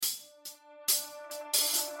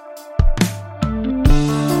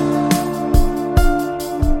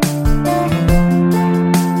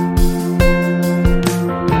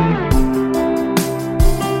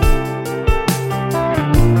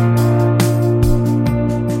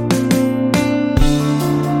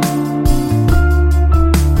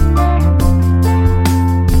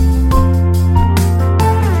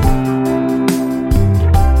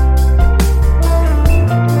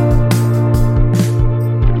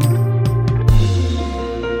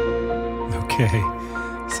Okay,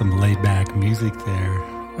 some laid-back music there.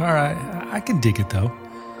 All right, I can dig it though.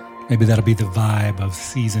 Maybe that'll be the vibe of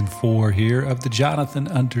season 4 here of the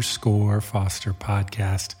Jonathan_Foster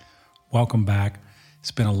podcast. Welcome back.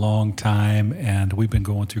 It's been a long time, and we've been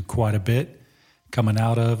going through quite a bit, coming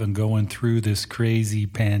out of and going through this crazy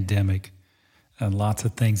pandemic. And lots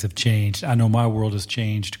of things have changed. I know my world has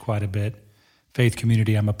changed quite a bit. Faith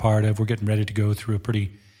community I'm a part of, we're getting ready to go through a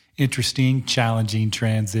pretty interesting, challenging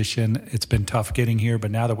transition. It's been tough getting here,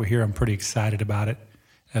 but now that we're here, I'm pretty excited about it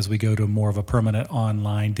as we go to more of a permanent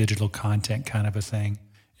online digital content kind of a thing.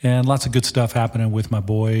 And lots of good stuff happening with my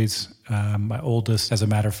boys. My oldest, as a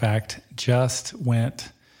matter of fact, just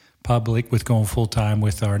went public with going full-time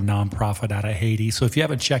with our nonprofit out of Haiti. So if you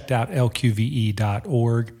haven't checked out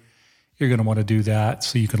lqve.org, you're going to want to do that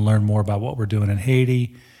so you can learn more about what we're doing in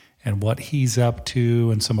Haiti and what he's up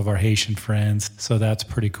to and some of our Haitian friends. So that's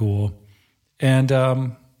pretty cool. And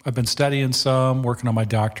I've been studying some, working on my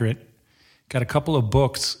doctorate. Got a couple of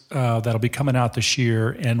books that'll be coming out this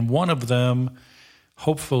year. And one of them,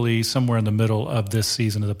 hopefully somewhere in the middle of this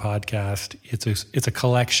season of the podcast, it's a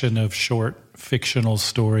collection of short fictional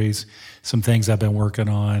stories, some things I've been working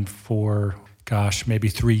on for, maybe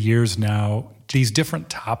 3 years now. These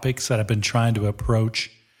different topics that I've been trying to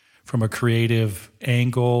approach from a creative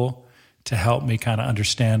angle to help me kind of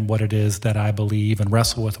understand what it is that I believe and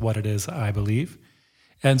wrestle with what it is I believe.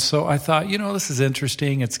 And so I thought, this is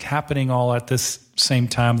interesting. It's happening all at this same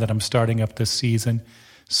time that I'm starting up this season.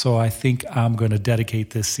 So I think I'm going to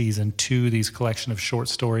dedicate this season to these collection of short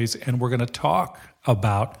stories, and we're going to talk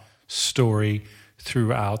about story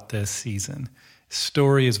throughout this season.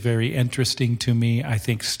 Story is very interesting to me. I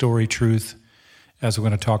think story truth, as we're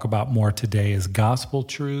going to talk about more today, is gospel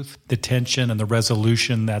truth. The tension and the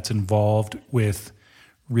resolution that's involved with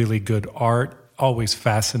really good art always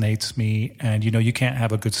fascinates me. And, you can't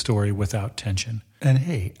have a good story without tension. And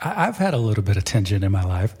hey, I've had a little bit of tension in my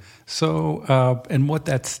life. So, and what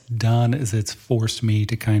that's done is it's forced me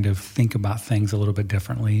to kind of think about things a little bit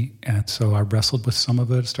differently. And so I wrestled with some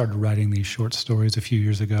of it, started writing these short stories a few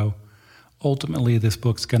years ago. Ultimately, this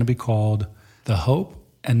book's going to be called The Hope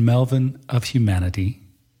and Melvin of Humanity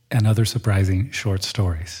and Other Surprising Short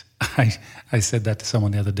Stories. I said that to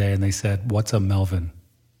someone the other day, and they said, "What's a Melvin?"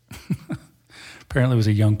 Apparently it was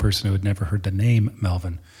a young person who had never heard the name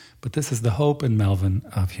Melvin. But this is The Hope and Melvin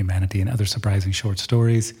of Humanity and Other Surprising Short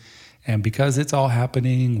Stories. And because it's all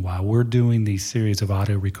happening while we're doing these series of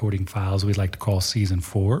audio recording files we'd like to call Season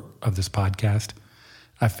 4 of this podcast,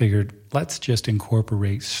 I figured let's just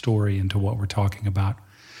incorporate story into what we're talking about.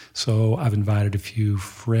 So I've invited a few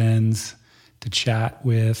friends to chat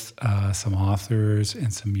with, some authors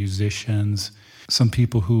and some musicians, some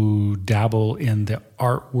people who dabble in the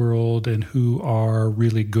art world and who are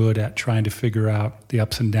really good at trying to figure out the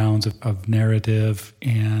ups and downs of narrative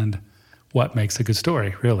and what makes a good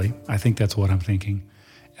story, really. I think that's what I'm thinking.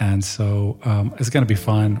 And so it's going to be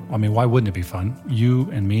fun. I mean, why wouldn't it be fun? You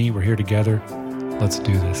and me, we're here together. Let's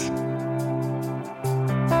do this.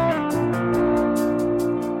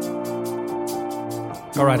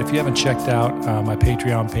 All right, if you haven't checked out my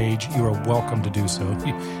Patreon page, you are welcome to do so.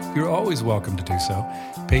 You're always welcome to do so.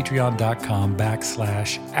 Patreon.com/,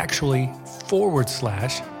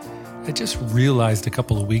 I just realized a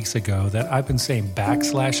couple of weeks ago that I've been saying /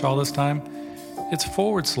 all this time. It's /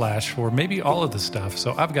 for maybe all of the stuff.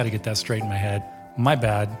 So I've got to get that straight in my head. My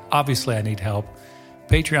bad. Obviously, I need help.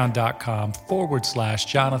 Patreon.com /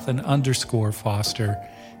 Jonathan_Foster.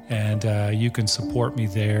 And you can support me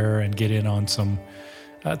there and get in on some.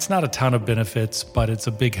 It's not a ton of benefits, but it's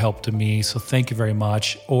a big help to me. So thank you very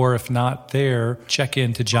much. Or if not there, check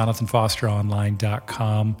into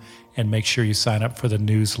jonathanfosteronline.com and make sure you sign up for the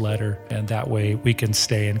newsletter. And that way we can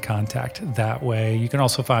stay in contact that way. You can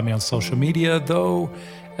also find me on social media, though,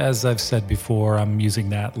 as I've said before, I'm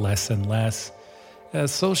using that less and less.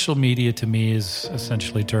 Social media to me is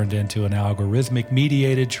essentially turned into an algorithmic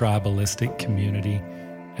mediated tribalistic community.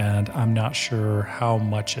 And I'm not sure how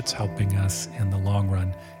much it's helping us in the long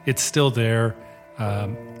run. It's still there.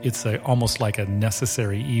 It's almost like a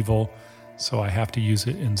necessary evil. So I have to use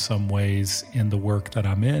it in some ways in the work that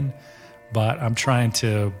I'm in. But I'm trying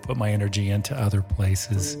to put my energy into other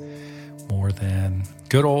places more than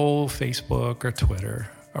good old Facebook or Twitter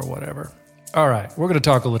or whatever. All right, we're going to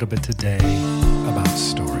talk a little bit today about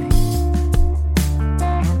story.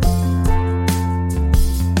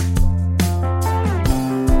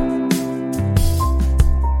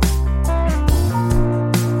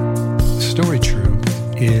 Story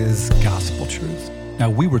truth is gospel truth. Now,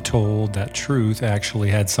 we were told that truth actually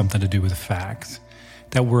had something to do with facts,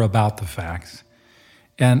 that we're about the facts.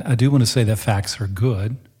 And I do want to say that facts are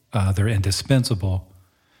good. they're indispensable.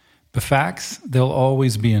 But facts, they'll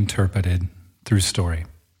always be interpreted through story.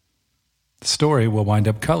 The story will wind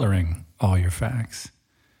up coloring all your facts.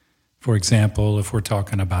 For example, if we're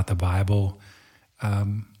talking about the Bible,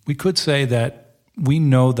 we could say that we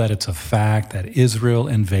know that it's a fact that Israel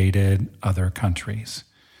invaded other countries.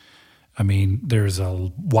 I mean, there's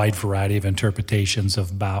a wide variety of interpretations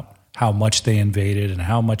about how much they invaded and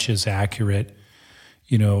how much is accurate,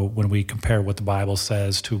 when we compare what the Bible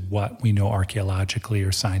says to what we know archaeologically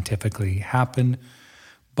or scientifically happened.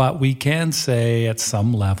 But we can say at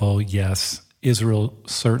some level, yes, Israel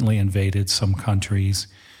certainly invaded some countries,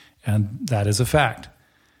 and that is a fact.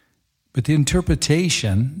 But the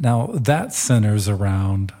interpretation, now that centers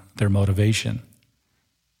around their motivation.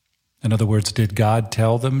 In other words, did God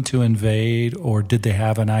tell them to invade, or did they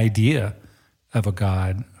have an idea of a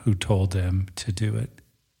God who told them to do it?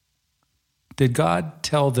 Did God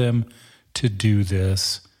tell them to do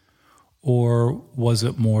this, or was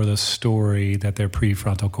it more the story that their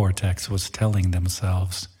prefrontal cortex was telling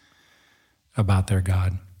themselves about their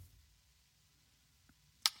God?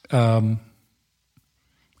 I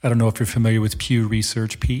don't know if you're familiar with Pew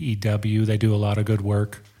Research, PEW. They do a lot of good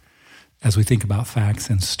work. As we think about facts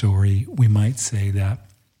and story, we might say that,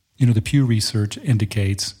 the Pew Research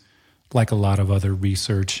indicates, like a lot of other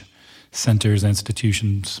research centers,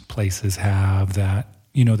 institutions, places have, that,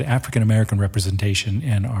 the African-American representation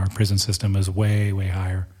in our prison system is way, way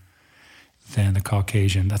higher than the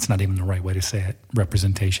Caucasian. That's not even the right way to say it,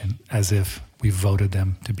 representation, as if we voted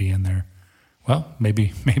them to be in there. Well,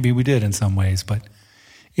 maybe we did in some ways, but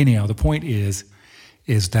anyhow, the point is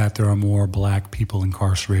that there are more black people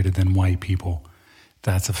incarcerated than white people.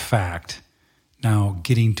 That's a fact. Now,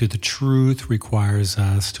 getting to the truth requires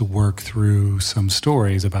us to work through some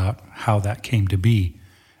stories about how that came to be.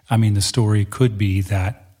 I mean, the story could be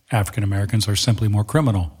that African Americans are simply more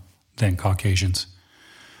criminal than Caucasians,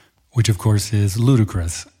 which of course is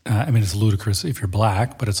ludicrous. It's ludicrous if you're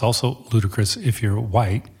black, but it's also ludicrous if you're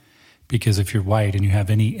white, because if you're white and you have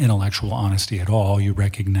any intellectual honesty at all, you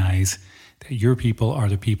recognize that your people are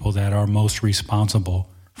the people that are most responsible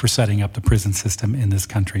for setting up the prison system in this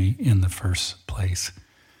country in the first place.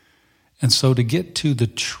 And so to get to the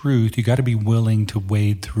truth, you got to be willing to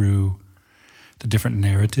wade through the different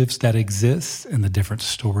narratives that exist and the different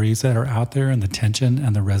stories that are out there and the tension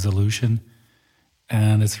and the resolution.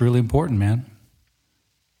 And it's really important, man.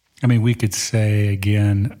 I mean, we could say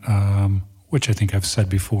again, which I think I've said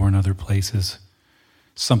before in other places,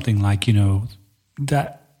 something like,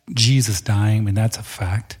 that Jesus dying, that's a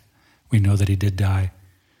fact. We know that he did die.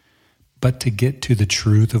 But to get to the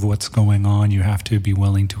truth of what's going on, you have to be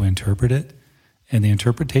willing to interpret it. And the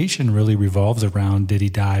interpretation really revolves around, did he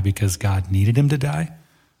die because God needed him to die?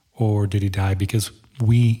 Or did he die because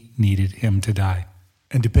we needed him to die?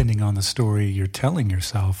 And depending on the story you're telling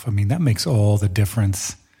yourself, that makes all the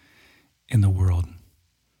difference in the world.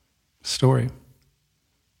 Stories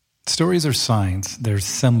are signs, they're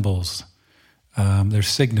symbols, they're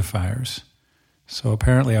signifiers. So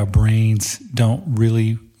apparently our brains don't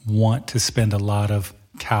really want to spend a lot of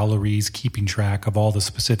calories keeping track of all the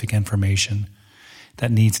specific information that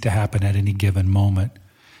needs to happen at any given moment.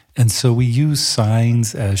 And so we use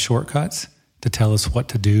signs as shortcuts to tell us what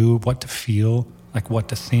to do, what to feel, like what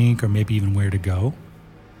to think, or maybe even where to go.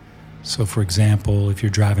 So for example, if you're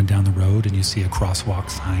driving down the road and you see a crosswalk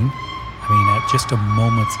sign, at just a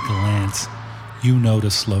moment's glance, you know to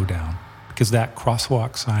slow down, because that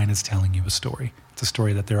crosswalk sign is telling you a story. It's a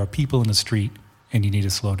story that there are people in the street and you need to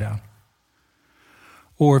slow down.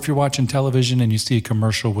 Or if you're watching television and you see a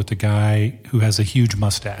commercial with a guy who has a huge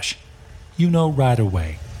mustache, you know right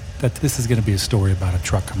away that this is going to be a story about a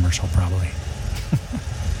truck commercial, probably.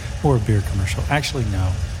 Or a beer commercial. Actually,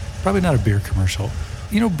 no, probably not a beer commercial.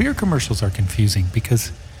 Beer commercials are confusing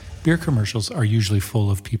because beer commercials are usually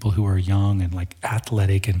full of people who are young and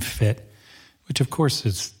athletic and fit, which of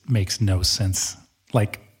course makes no sense.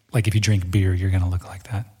 Like if you drink beer, you're going to look like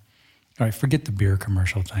that. All right, forget the beer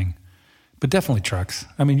commercial thing, but definitely trucks.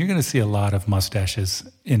 You're going to see a lot of mustaches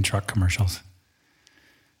in truck commercials.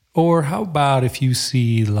 Or how about if you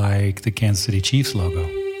see the Kansas City Chiefs logo?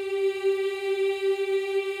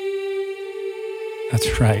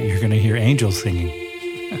 That's right, you're going to hear angels singing.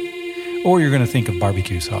 Or you're going to think of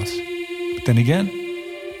barbecue sauce. But then again,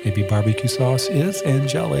 maybe barbecue sauce is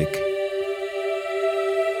angelic.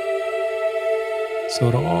 So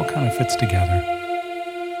it all kind of fits together.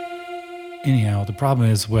 Anyhow, the problem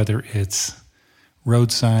is whether it's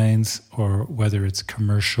road signs or whether it's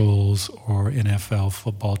commercials or NFL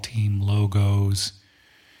football team logos,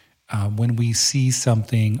 when we see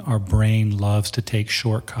something, our brain loves to take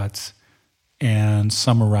shortcuts and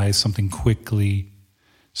summarize something quickly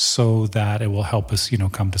so that it will help us,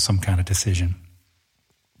 come to some kind of decision.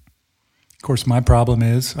 Of course, my problem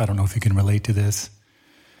is, I don't know if you can relate to this,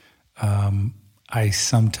 I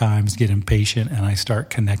sometimes get impatient and I start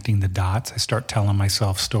connecting the dots. I start telling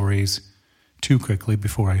myself stories too quickly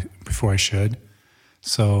before I should.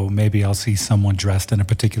 So maybe I'll see someone dressed in a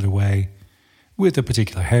particular way with a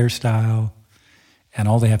particular hairstyle, and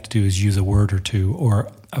all they have to do is use a word or two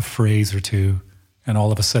or a phrase or two, and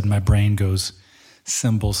all of a sudden my brain goes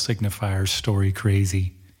symbol, signifier, story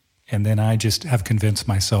crazy. And then I just have convinced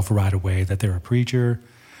myself right away that they're a preacher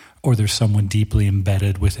or there's someone deeply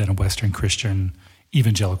embedded within a Western Christian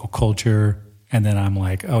evangelical culture. And then I'm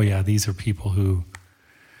like, oh yeah, these are people who,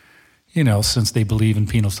 since they believe in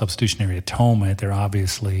penal substitutionary atonement, they're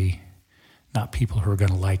obviously not people who are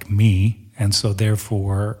going to like me. And so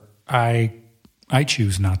therefore, I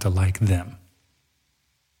choose not to like them.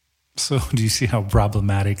 So do you see how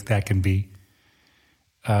problematic that can be?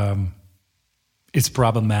 It's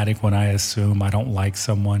problematic when I assume I don't like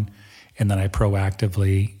someone and then I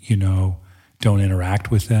proactively, don't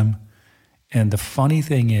interact with them. And the funny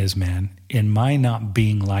thing is, man, in my not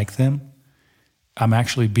being like them, I'm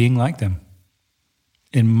actually being like them.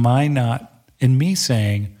 In me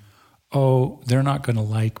saying, oh, they're not going to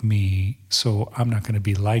like me, so I'm not going to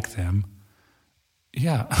be like them.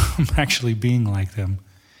 Yeah, I'm actually being like them.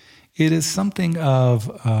 It is something of,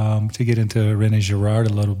 to get into René Girard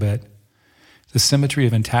a little bit, the symmetry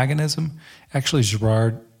of antagonism. Actually,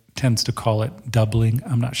 Girard tends to call it doubling.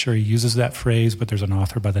 I'm not sure he uses that phrase, but there's an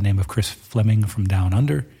author by the name of Chris Fleming from Down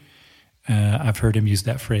Under. I've heard him use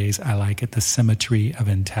that phrase. I like it, the symmetry of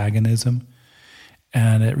antagonism.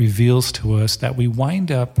 And it reveals to us that we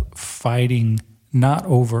wind up fighting not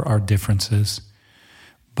over our differences,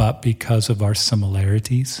 but because of our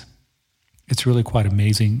similarities. It's really quite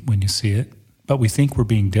amazing when you see it. But we think we're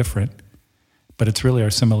being different, but it's really our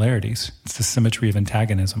similarities. It's the symmetry of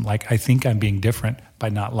antagonism. Like, I think I'm being different by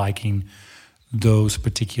not liking those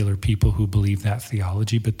particular people who believe that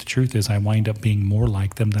theology, but the truth is I wind up being more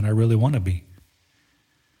like them than I really want to be.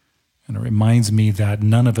 And it reminds me that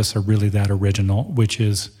none of us are really that original, which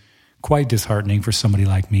is quite disheartening for somebody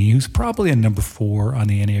like me, who's probably a number 4 on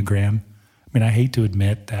the Enneagram. I mean, I hate to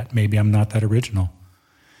admit that maybe I'm not that original,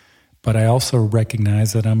 but I also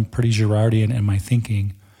recognize that I'm pretty Girardian in my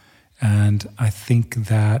thinking. And I think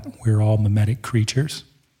that we're all mimetic creatures,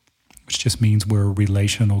 which just means we're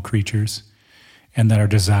relational creatures, and that our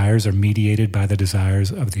desires are mediated by the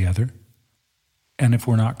desires of the other. And if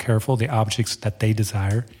we're not careful, the objects that they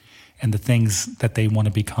desire and the things that they want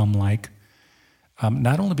to become like,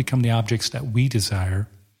 not only become the objects that we desire,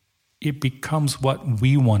 it becomes what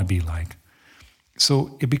we want to be like.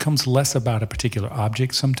 So it becomes less about a particular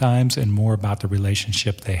object sometimes and more about the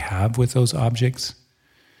relationship they have with those objects.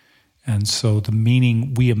 And so the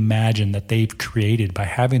meaning we imagine that they've created by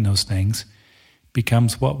having those things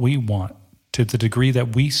becomes what we want, to the degree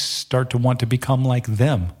that we start to want to become like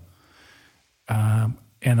them.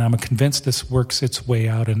 And I'm convinced this works its way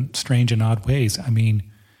out in strange and odd ways. I mean,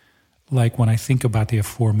 like when I think about the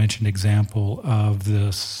aforementioned example of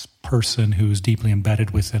this person who's deeply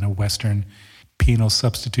embedded within a Western penal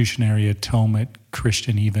substitutionary atonement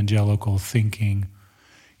Christian evangelical thinking,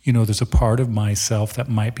 there's a part of myself that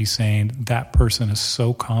might be saying that person is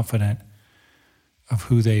so confident of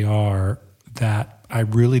who they are that I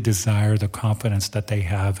really desire the confidence that they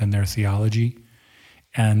have in their theology.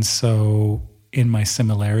 And so in my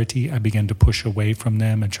similarity, I begin to push away from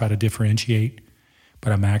them and try to differentiate,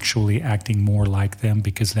 but I'm actually acting more like them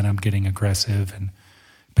because then I'm getting aggressive and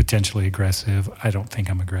potentially aggressive. I don't think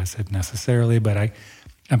I'm aggressive necessarily, but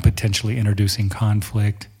I'm potentially introducing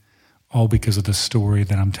conflict, all because of the story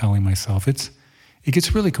that I'm telling myself. It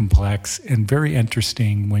gets really complex and very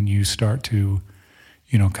interesting when you start to,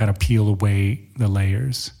 kind of peel away the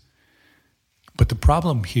layers. But the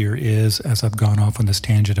problem here is, as I've gone off on this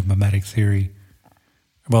tangent of mimetic theory,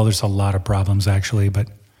 well, there's a lot of problems actually, but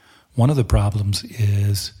one of the problems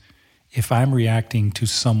is if I'm reacting to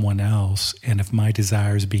someone else and if my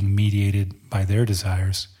desire is being mediated by their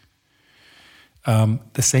desires,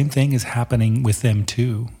 the same thing is happening with them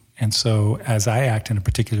too. And so as I act in a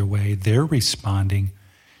particular way, they're responding.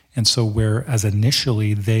 And so whereas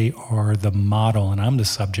initially they are the model and I'm the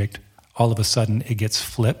subject, all of a sudden it gets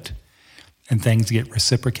flipped and things get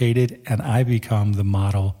reciprocated and I become the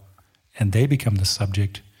model and they become the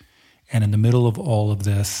subject. And in the middle of all of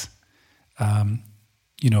this,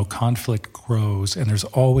 conflict grows, and there's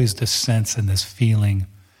always this sense and this feeling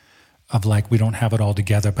of like we don't have it all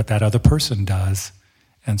together, but that other person does.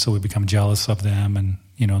 And so we become jealous of them, and,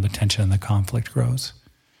 the tension and the conflict grows.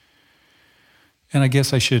 And I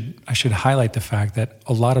guess I should highlight the fact that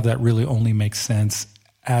a lot of that really only makes sense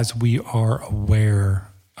as we are aware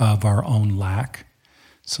of our own lack.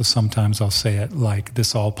 So sometimes I'll say it like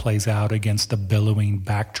this all plays out against the billowing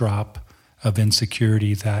backdrop of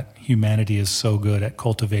insecurity that humanity is so good at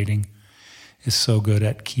cultivating, is so good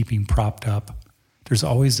at keeping propped up. There's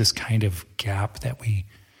always this kind of gap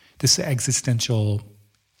this existential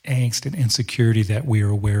angst and insecurity that we are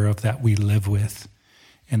aware of, that we live with,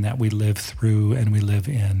 and that we live through and we live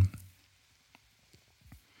in.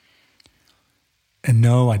 And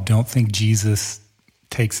no, I don't think Jesus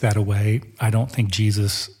takes that away. I don't think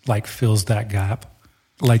Jesus fills that gap.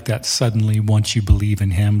 Like that suddenly, once you believe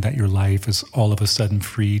in him, that your life is all of a sudden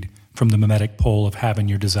freed from the mimetic pull of having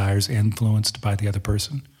your desires influenced by the other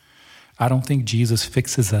person. I don't think Jesus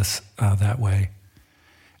fixes us that way.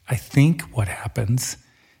 I think what happens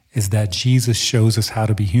is that Jesus shows us how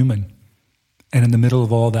to be human. And in the middle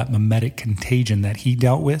of all that mimetic contagion that he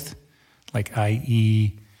dealt with,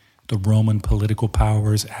 i.e., the Roman political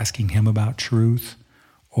powers asking him about truth,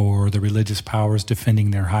 or the religious powers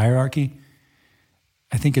defending their hierarchy,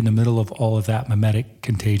 I think in the middle of all of that mimetic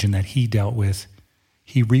contagion that he dealt with,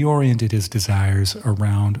 he reoriented his desires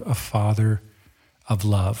around a father of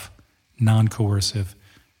love, non-coercive,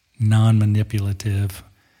 non-manipulative,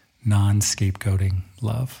 non-scapegoating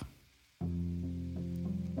love.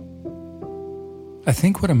 I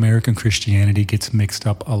think what American Christianity gets mixed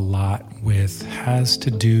up a lot with has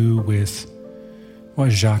to do with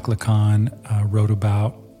what Jacques Lacan wrote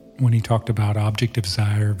about when he talked about object of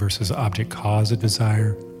desire versus object cause of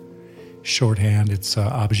desire. Shorthand, it's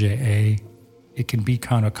objet A. It can be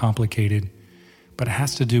kind of complicated, but it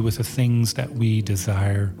has to do with the things that we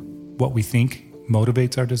desire, what we think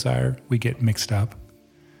motivates our desire. We get mixed up.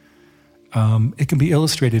 It can be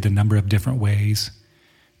illustrated a number of different ways,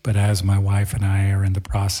 but as my wife and I are in the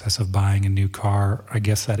process of buying a new car, I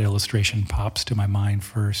guess that illustration pops to my mind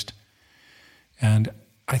first. And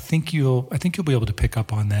I think you'll be able to pick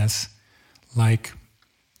up on this. Like,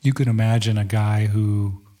 you could imagine a guy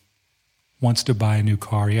who wants to buy a new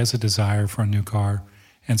car. He has a desire for a new car,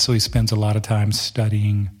 and so he spends a lot of time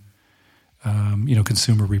studying,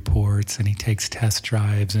 consumer reports, and he takes test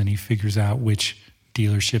drives, and he figures out which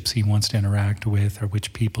dealerships he wants to interact with, or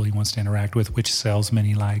which people he wants to interact with, which salesman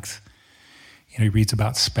he likes. He reads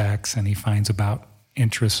about specs, and he finds about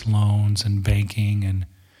interest loans and banking,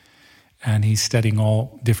 and he's studying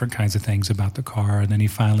all different kinds of things about the car, and then he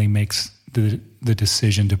finally makes the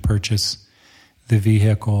decision to purchase the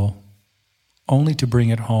vehicle, only to bring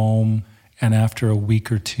it home, and after a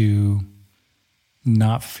week or two,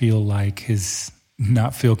 not feel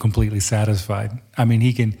completely satisfied. I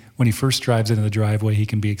mean, when he first drives into the driveway, he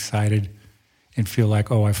can be excited and feel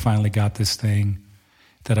like, oh, I finally got this thing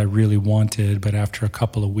that I really wanted. But after a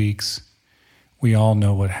couple of weeks, we all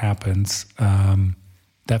know what happens.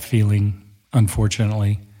 That feeling,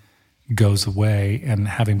 unfortunately, goes away. And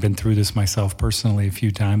having been through this myself personally a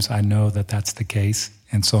few times, I know that that's the case.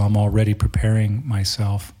 And so I'm already preparing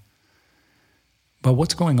myself. But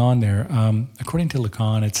what's going on there? According to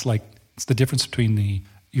Lacan, it's the difference between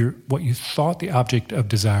what you thought the object of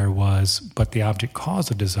desire was, but the object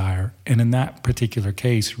cause of desire. And in that particular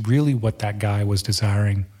case, really what that guy was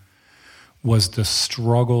desiring was the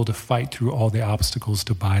struggle to fight through all the obstacles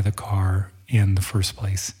to buy the car in the first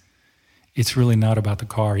place. It's really not about the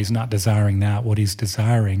car. He's not desiring that. What he's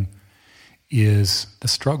desiring is the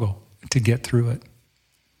struggle to get through it.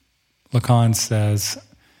 Lacan says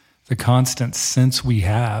the constant sense we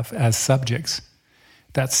have as subjects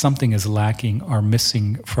that something is lacking or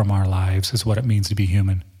missing from our lives is what it means to be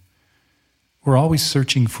human. We're always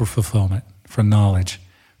searching for fulfillment, for knowledge,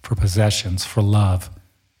 for possessions, for love.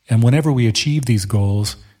 And whenever we achieve these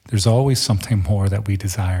goals, there's always something more that we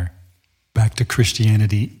desire. Back to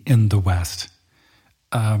Christianity in the West.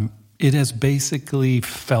 It has basically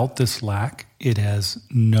felt this lack. It has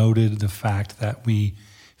noted the fact that we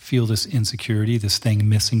feel this insecurity, this thing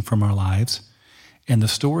missing from our lives. And the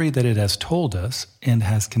story that it has told us and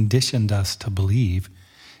has conditioned us to believe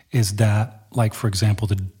is that, like, for example,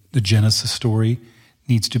 the Genesis story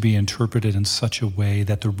needs to be interpreted in such a way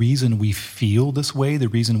that the reason we feel this way, the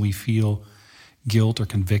reason we feel guilt or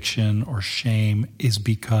conviction or shame, is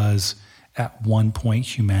because at one point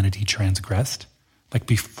humanity transgressed. Like,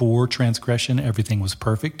 before transgression, everything was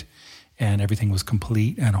perfect and everything was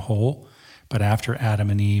complete and whole. But after Adam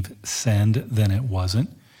and Eve sinned, then it wasn't.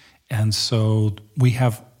 And so we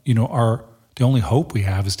have, the only hope we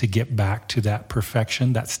have is to get back to that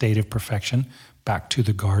perfection, that state of perfection, back to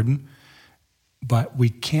the garden. But we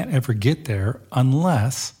can't ever get there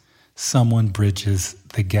unless someone bridges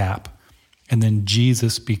the gap. And then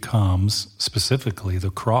Jesus becomes, specifically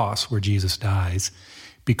the cross where Jesus dies,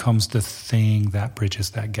 becomes the thing that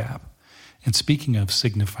bridges that gap. And speaking of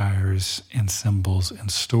signifiers and symbols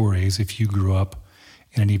and stories, if you grew up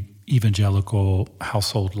in an evangelical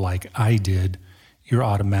household like I did, you're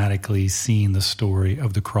automatically seeing the story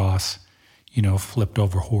of the cross, flipped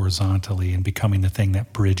over horizontally and becoming the thing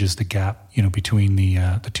that bridges the gap, between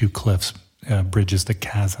the two cliffs, bridges the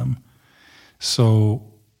chasm. So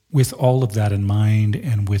with all of that in mind,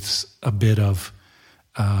 and with a bit of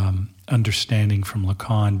understanding from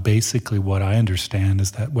Lacan, basically what I understand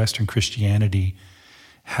is that Western Christianity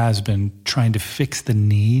has been trying to fix the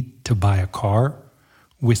need to buy a car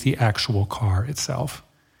with the actual car itself.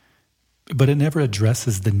 But it never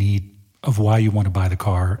addresses the need of why you want to buy the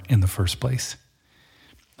car in the first place.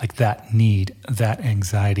 Like that need, that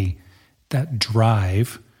anxiety, that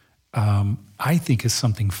drive, I think is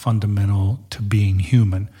something fundamental to being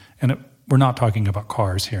human. And we're not talking about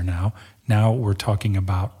cars here now. Now we're talking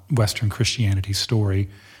about Western Christianity's story,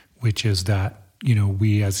 which is that,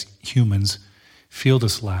 we as humans feel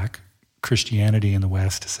this lack. Christianity in the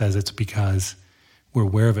West says it's because we're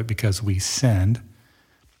aware of it because we sinned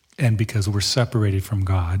and because we're separated from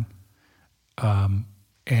God,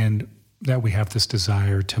 and that we have this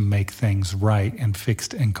desire to make things right and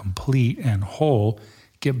fixed and complete and whole,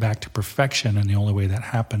 get back to perfection, and the only way that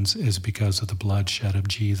happens is because of the bloodshed of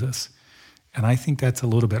Jesus. And I think that's a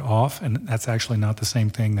little bit off, and that's actually not the same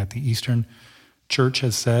thing that the Eastern Church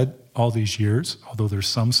has said all these years. Although there's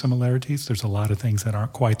some similarities, there's a lot of things that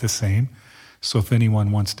aren't quite the same. So if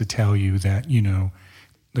anyone wants to tell you that,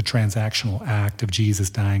 the transactional act of Jesus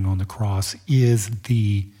dying on the cross is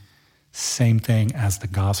the same thing as the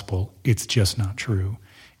gospel, it's just not true.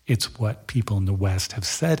 It's what people in the West have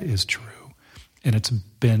said is true. And it's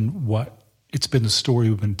been the story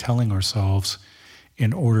we've been telling ourselves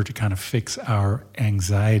in order to kind of fix our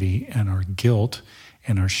anxiety and our guilt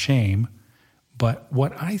and our shame. But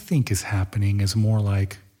what I think is happening is more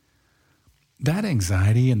like that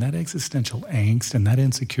anxiety and that existential angst and that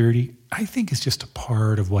insecurity, I think is just a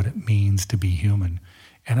part of what it means to be human.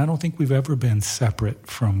 And I don't think we've ever been separate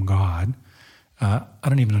from God. I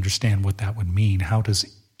don't even understand what that would mean. How does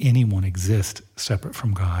anyone exist separate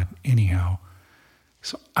from God anyhow?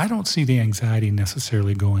 So I don't see the anxiety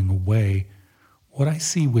necessarily going away. What I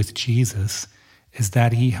see with Jesus is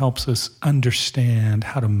that he helps us understand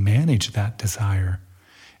how to manage that desire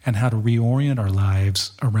and how to reorient our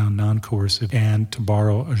lives around non-coercive and, to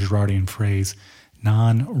borrow a Girardian phrase,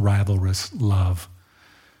 non-rivalrous love.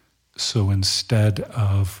 So instead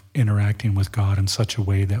of interacting with God in such a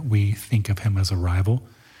way that we think of him as a rival,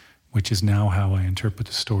 which is now how I interpret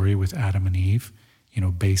the story with Adam and Eve,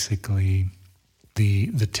 basically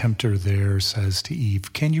the tempter there says to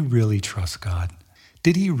Eve, can you really trust God?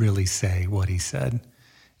 Did he really say what he said?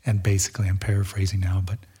 And basically, I'm paraphrasing now,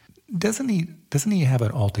 but doesn't he have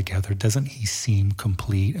it all together? Doesn't he seem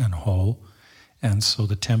complete and whole? And so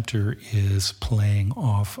the tempter is playing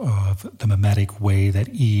off of the mimetic way that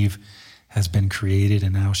Eve has been created,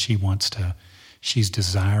 and now she's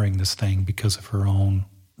desiring this thing because of her own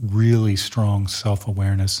really strong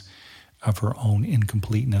self-awareness of her own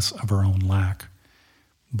incompleteness, of her own lack.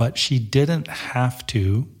 But she didn't have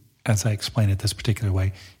to, as I explain it this particular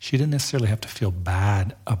way, she didn't necessarily have to feel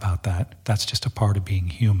bad about that. That's just a part of being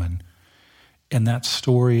human. And that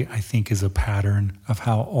story, I think, is a pattern of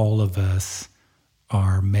how all of us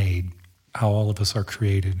are made, how all of us are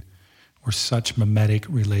created. We're such mimetic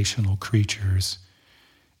relational creatures.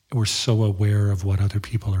 We're so aware of what other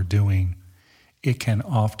people are doing. It can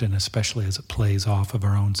often, especially as it plays off of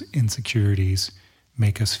our own insecurities,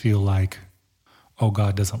 make us feel like, oh,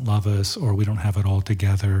 God doesn't love us, or we don't have it all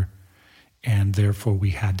together, and therefore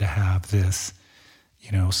we had to have this,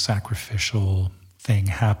 sacrificial thing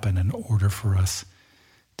happen in order for us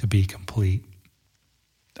to be complete.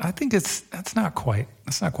 I think that's not quite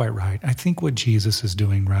right. I think what Jesus is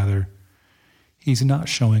doing, rather, he's not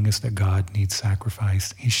showing us that God needs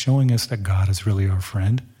sacrifice. He's showing us that God is really our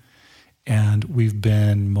friend, and we've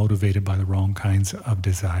been motivated by the wrong kinds of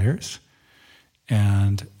desires,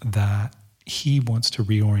 and that he wants to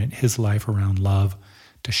reorient his life around love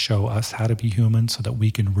to show us how to be human so that we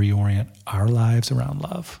can reorient our lives around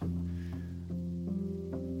love.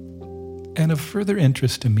 And of further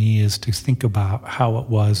interest to me is to think about how it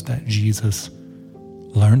was that Jesus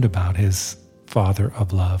learned about his Father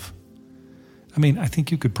of love. I mean, I think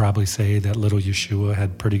you could probably say that little Yeshua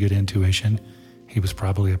had pretty good intuition. He was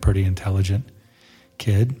probably a pretty intelligent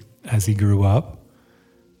kid as he grew up.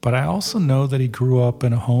 But I also know that he grew up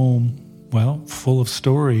in a home, full of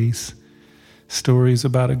stories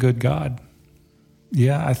about a good God.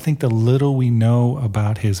 Yeah, I think the little we know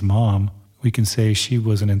about his mom, we can say she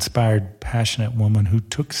was an inspired, passionate woman who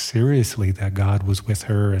took seriously that God was with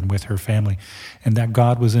her and with her family, and that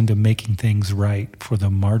God was into making things right for the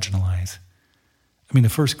marginalized. I mean, the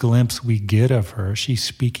first glimpse we get of her, she's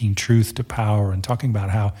speaking truth to power and talking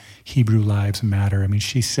about how Hebrew lives matter. I mean,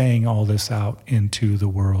 she's saying all this out into the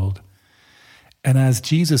world. And as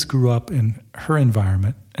Jesus grew up in her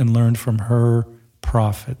environment and learned from her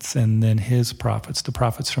prophets and then his prophets, the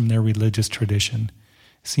prophets from their religious tradition,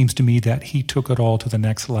 it seems to me that he took it all to the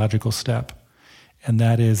next logical step. And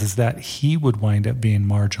that is that he would wind up being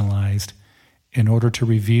marginalized in order to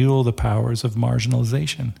reveal the powers of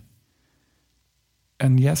marginalization.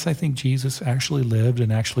 And yes, I think Jesus actually lived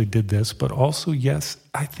and actually did this, but also, yes,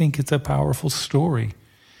 I think it's a powerful story.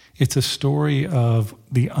 It's a story of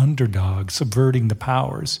the underdog subverting the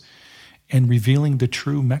powers and revealing the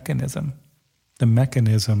true mechanism, the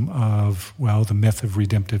mechanism of, well, the myth of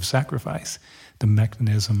redemptive sacrifice, the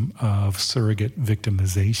mechanism of surrogate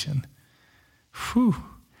victimization. Whew,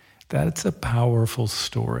 that's a powerful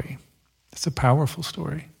story. It's a powerful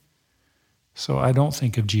story. So I don't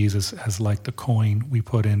think of Jesus as like the coin we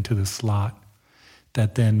put into the slot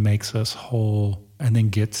that then makes us whole and then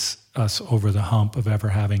gets us over the hump of ever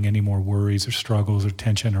having any more worries or struggles or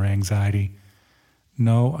tension or anxiety.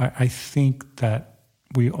 No, I think that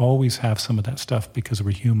we always have some of that stuff because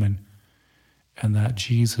we're human, and that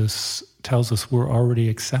Jesus tells us we're already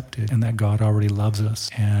accepted and that God already loves us,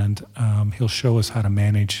 and he'll show us how to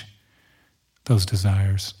manage those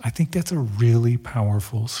desires. I think that's a really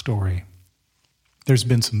powerful story. There's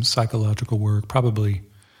been some psychological work, probably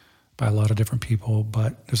by a lot of different people,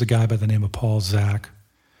 but there's a guy by the name of Paul Zak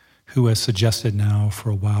who has suggested now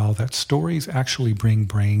for a while that stories actually bring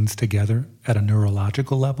brains together at a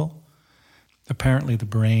neurological level. Apparently the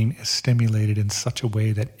brain is stimulated in such a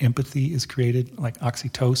way that empathy is created, like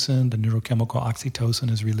oxytocin, the neurochemical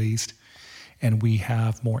oxytocin is released, and we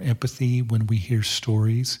have more empathy when we hear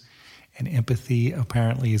stories. And empathy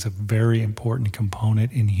apparently is a very important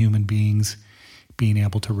component in human beings being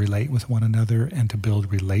able to relate with one another and to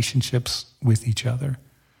build relationships with each other.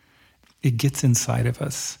 It gets inside of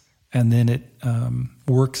us, and then it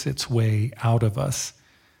works its way out of us.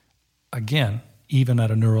 Again, even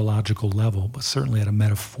at a neurological level, but certainly at a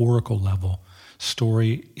metaphorical level,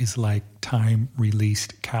 story is like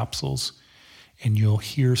time-released capsules, and you'll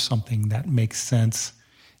hear something that makes sense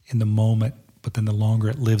in the moment, but then the longer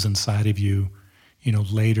it lives inside of you,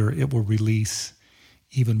 later it will release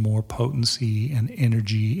even more potency and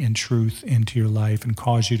energy and truth into your life and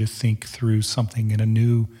cause you to think through something in a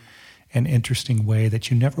new and interesting way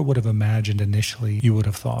that you never would have imagined initially you would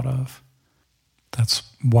have thought of. That's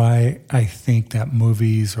why I think that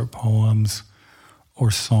movies or poems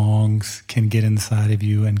or songs can get inside of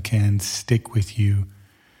you and can stick with you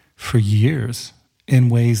for years in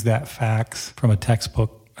ways that facts from a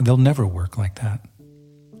textbook, they'll never work like that.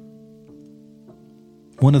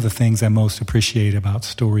 One of the things I most appreciate about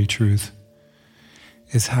Story Truth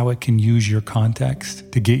is how it can use your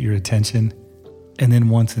context to get your attention, and then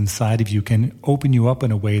once inside of you can open you up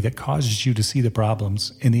in a way that causes you to see the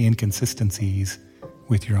problems and the inconsistencies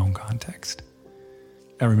with your own context.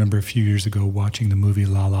 I remember a few years ago watching the movie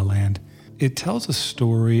La La Land. It tells a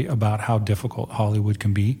story about how difficult Hollywood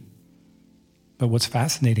can be, but what's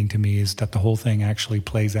fascinating to me is that the whole thing actually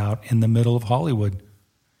plays out in the middle of Hollywood.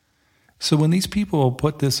 So when these people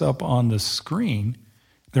put this up on the screen,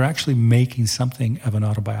 they're actually making something of an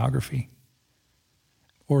autobiography.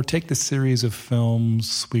 Or take the series of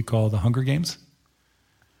films we call The Hunger Games,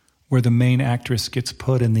 where the main actress gets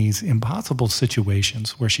put in these impossible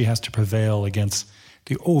situations where she has to prevail against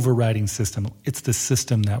the overriding system. It's the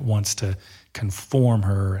system that wants to conform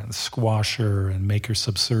her and squash her and make her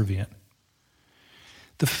subservient.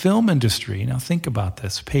 The film industry, now think about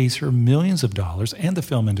this, pays her millions of dollars, and the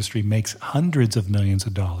film industry makes hundreds of millions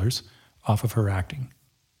of dollars off of her acting.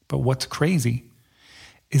 But what's crazy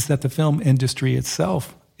is that the film industry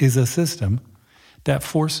itself is a system that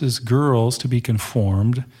forces girls to be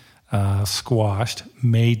conformed, squashed,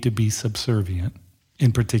 made to be subservient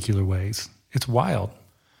in particular ways. It's wild.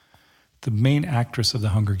 The main actress of The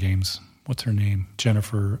Hunger Games, what's her name?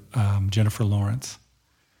 Jennifer Lawrence.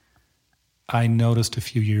 I noticed a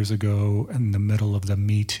few years ago in the middle of the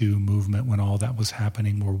Me Too movement when all that was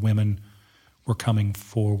happening, where women were coming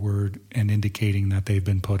forward and indicating that they've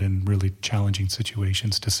been put in really challenging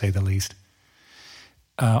situations, to say the least.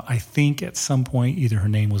 I think at some point either her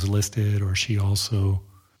name was listed or she also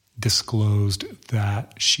disclosed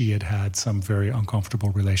that she had had some very uncomfortable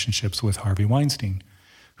relationships with Harvey Weinstein,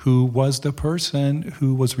 who was the person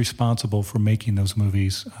who was responsible for making those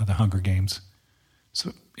movies, The Hunger Games.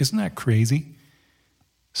 So isn't that crazy?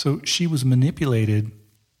 So she was manipulated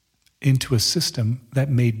into a system that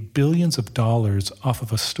made billions of dollars off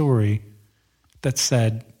of a story that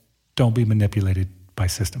said, don't be manipulated by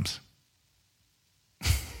systems.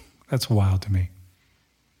 That's wild to me.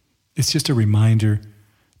 It's just a reminder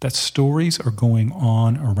that stories are going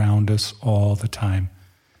on around us all the time.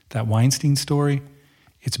 That Weinstein story,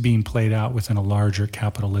 it's being played out within a larger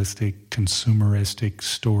capitalistic, consumeristic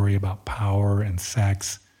story about power and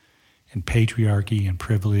sex and patriarchy and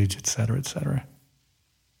privilege, et cetera, et cetera.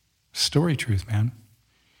 Story truth, man.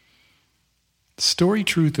 Story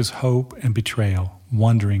truth is hope and betrayal,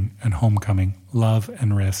 wondering and homecoming, love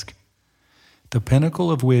and risk. The pinnacle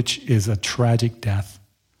of which is a tragic death,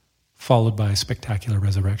 followed by a spectacular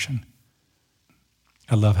resurrection.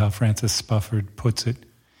 I love how Francis Spufford puts it.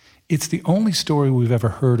 It's the only story we've ever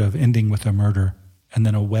heard of ending with a murder and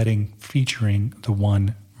then a wedding featuring the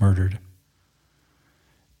one murdered.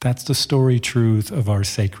 That's the story truth of our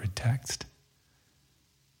sacred text.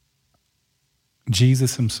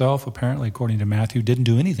 Jesus himself, apparently, according to Matthew, didn't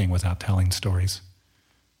do anything without telling stories.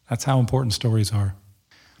 That's how important stories are.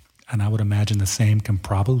 And I would imagine the same can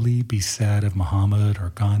probably be said of Muhammad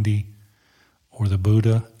or Gandhi or the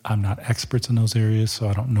Buddha. I'm not experts in those areas, so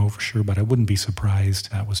I don't know for sure, but I wouldn't be surprised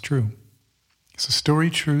if that was true. So story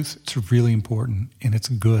truth, it's really important, and it's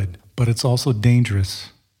good, but it's also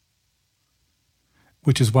dangerous,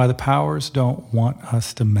 which is why the powers don't want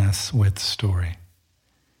us to mess with story.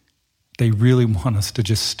 They really want us to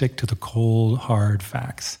just stick to the cold, hard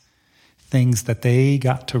facts, things that they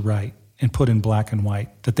got to write and put in black and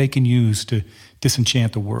white, that they can use to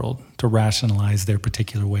disenchant the world, to rationalize their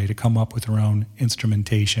particular way, to come up with their own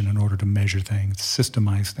instrumentation in order to measure things,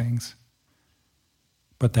 systemize things.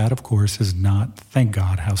 But that, of course, is not, thank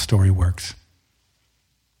God, how story works.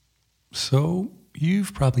 So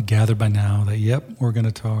you've probably gathered by now that, yep, we're going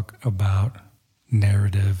to talk about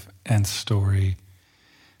narrative and story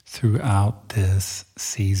throughout this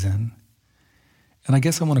season. And I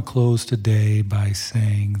guess I want to close today by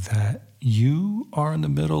saying that you are in the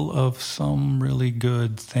middle of some really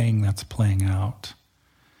good thing that's playing out.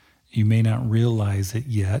 You may not realize it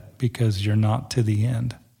yet because you're not to the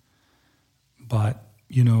end. But,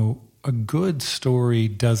 a good story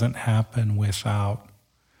doesn't happen without,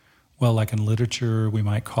 well, like in literature, we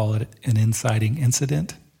might call it an inciting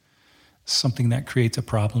incident, something that creates a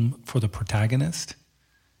problem for the protagonist.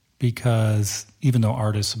 Because even though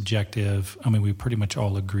art is subjective, we pretty much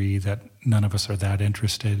all agree that none of us are that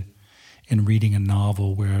interested in reading a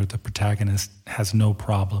novel where the protagonist has no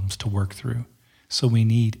problems to work through. So we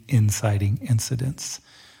need inciting incidents.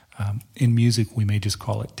 In music, we may just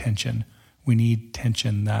call it tension. We need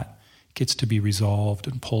tension that gets to be resolved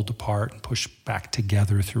and pulled apart and pushed back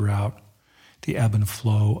together throughout the ebb and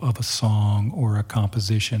flow of a song or a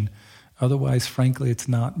composition. Otherwise, frankly, it's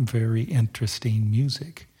not very interesting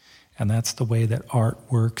music. And that's the way that art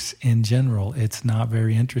works in general. It's not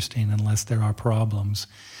very interesting unless there are problems.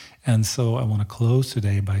 And so I want to close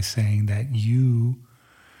today by saying that you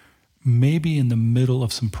may be in the middle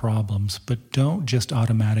of some problems, but don't just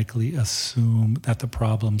automatically assume that the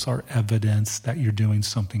problems are evidence that you're doing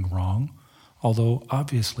something wrong. Although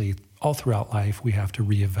obviously all throughout life we have to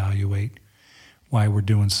reevaluate why we're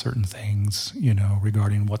doing certain things,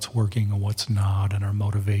 regarding what's working and what's not and our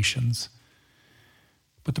motivations.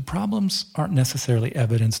 But the problems aren't necessarily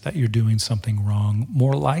evidence that you're doing something wrong.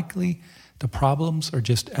 More likely, the problems are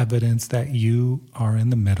just evidence that you are in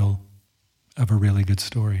the middle of a really good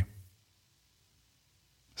story.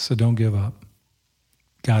 So don't give up.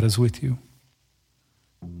 God is with you.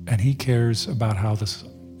 And He cares about how this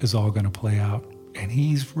is all going to play out. And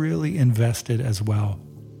He's really invested as well.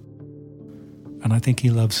 And I think He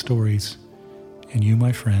loves stories. And you,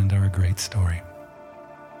 my friend, are a great story.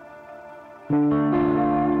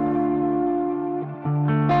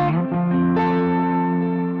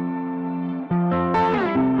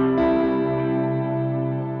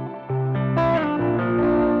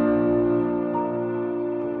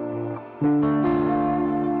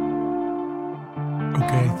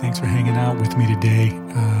 Thanks for hanging out with me today.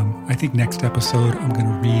 I think next episode I'm going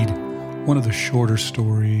to read one of the shorter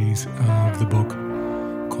stories of the book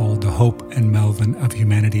called The Hope and Melvin of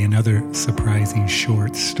Humanity and Other Surprising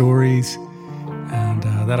Short Stories. And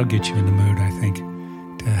that'll get you in the mood, I think,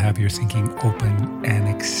 to have your thinking open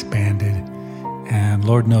and expanded. And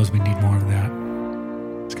Lord knows we need more of that.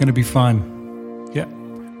 It's going to be fun. Yeah,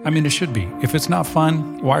 it should be. If it's not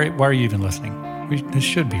fun, why are you even listening? This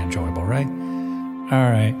should be enjoyable, right? All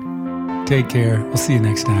right. Take care. We'll see you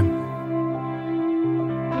next time.